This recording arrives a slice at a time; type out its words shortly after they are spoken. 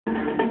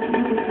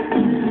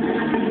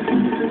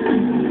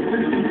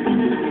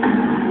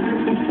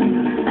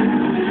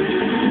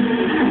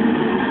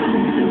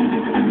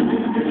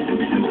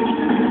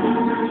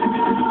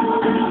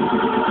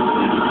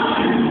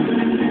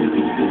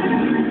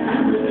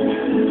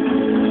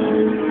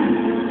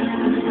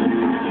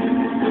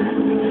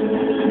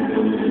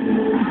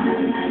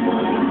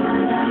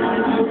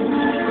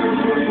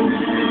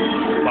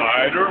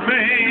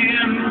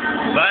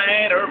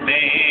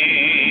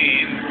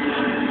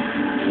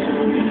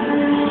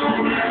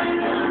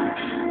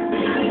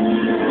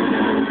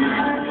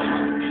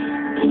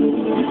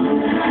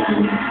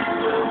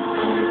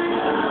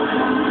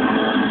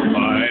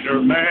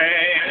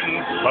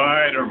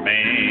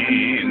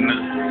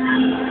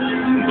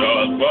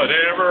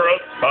a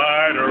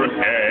spider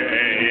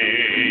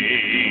came.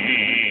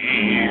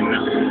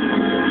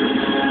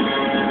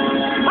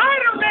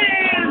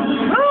 Spider-Man!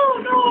 Oh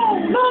no,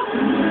 look!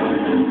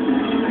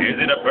 Is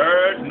it a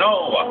bird? No,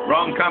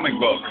 wrong comic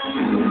book.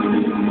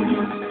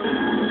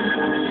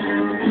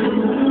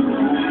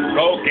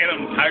 Go get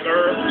him,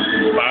 tiger.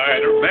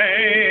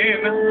 Spider-Man.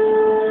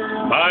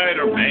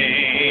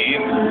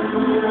 Spider-Man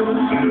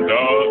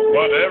does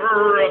whatever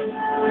a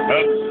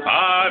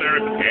spider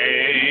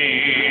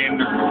can.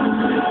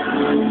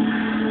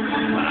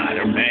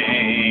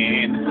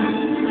 Spider-Man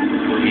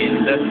in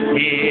the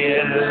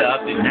still of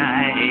the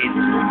night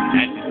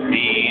at the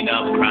scene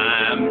of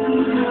crime.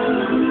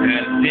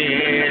 And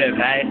still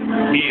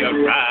he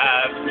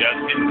arrives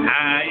just in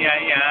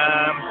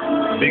time.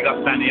 Big up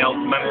Danny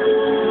Elfman.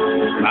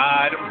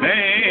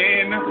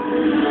 Spider-Man.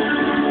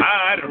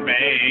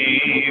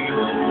 Spider-Man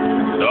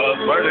does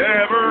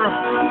whatever a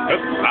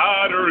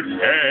spider can.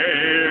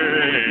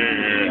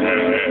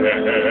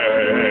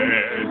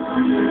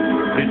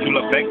 Visual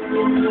effects.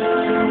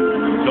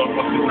 Don't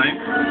what's his name?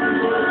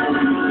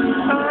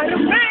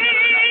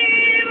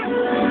 Spider-Man!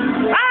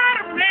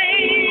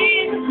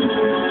 Spider-Man!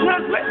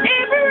 Does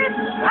whatever a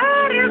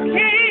spider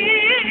can!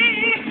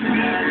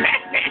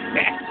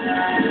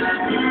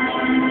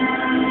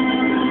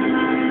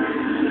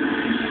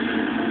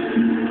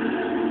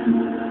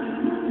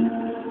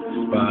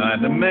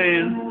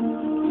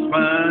 Spider-Man,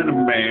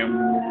 Spider-Man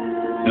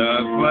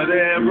does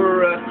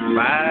whatever a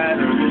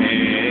spider can.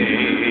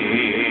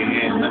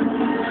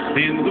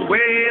 Spins the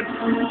web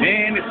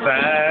and his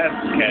sides,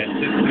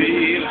 catches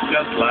fish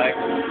just like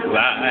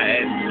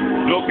flies.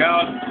 Look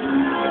out,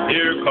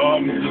 here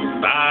comes the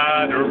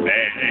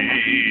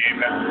Spider-Man.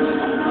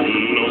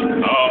 Look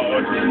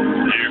out,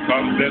 here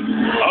comes the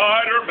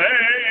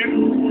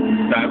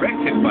Spider-Man.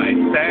 Directed by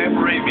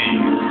Sam Raimi.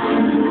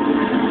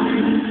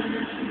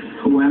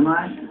 Who am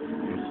I?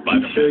 You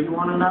sure you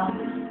want to know?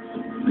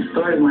 The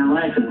story of my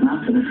life is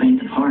not for the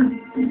faint of heart.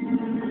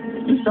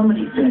 If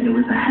somebody said it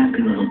was a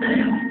happy little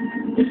tale,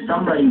 if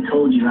somebody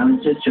told you I was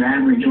just your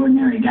average,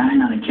 ordinary guy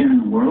not a care in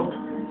the world,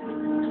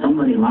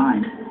 somebody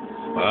lied.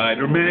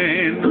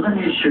 Spider-Man. So let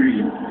me assure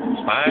you,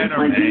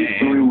 Spider-Man. This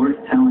story worth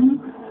telling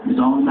is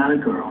all about a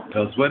girl.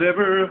 Does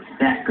whatever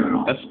That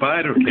girl. a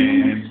spider The girl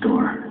can. next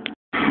door.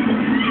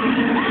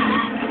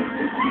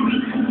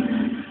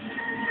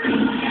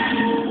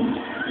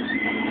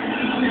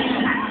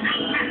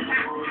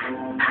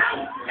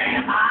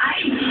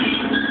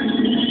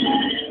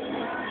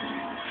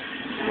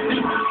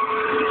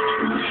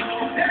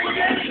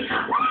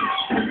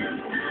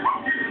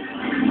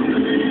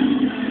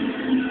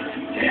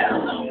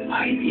 Hello,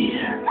 my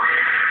dear.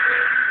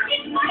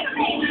 It's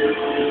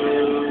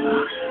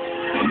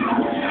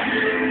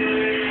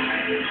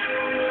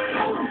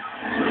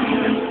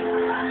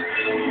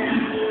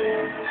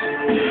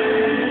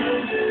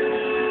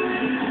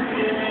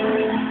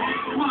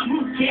Come on,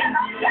 move,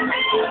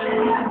 kid.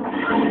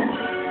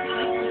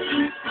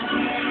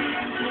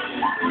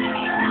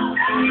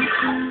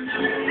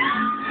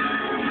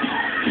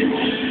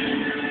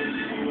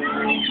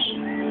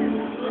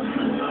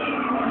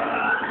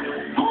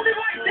 Hold it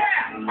right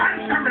there. I'm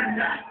coming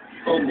back.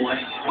 Oh boy.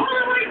 Hold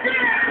it right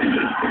there.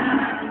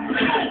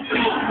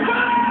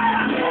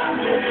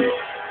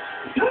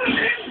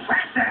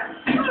 Impressive.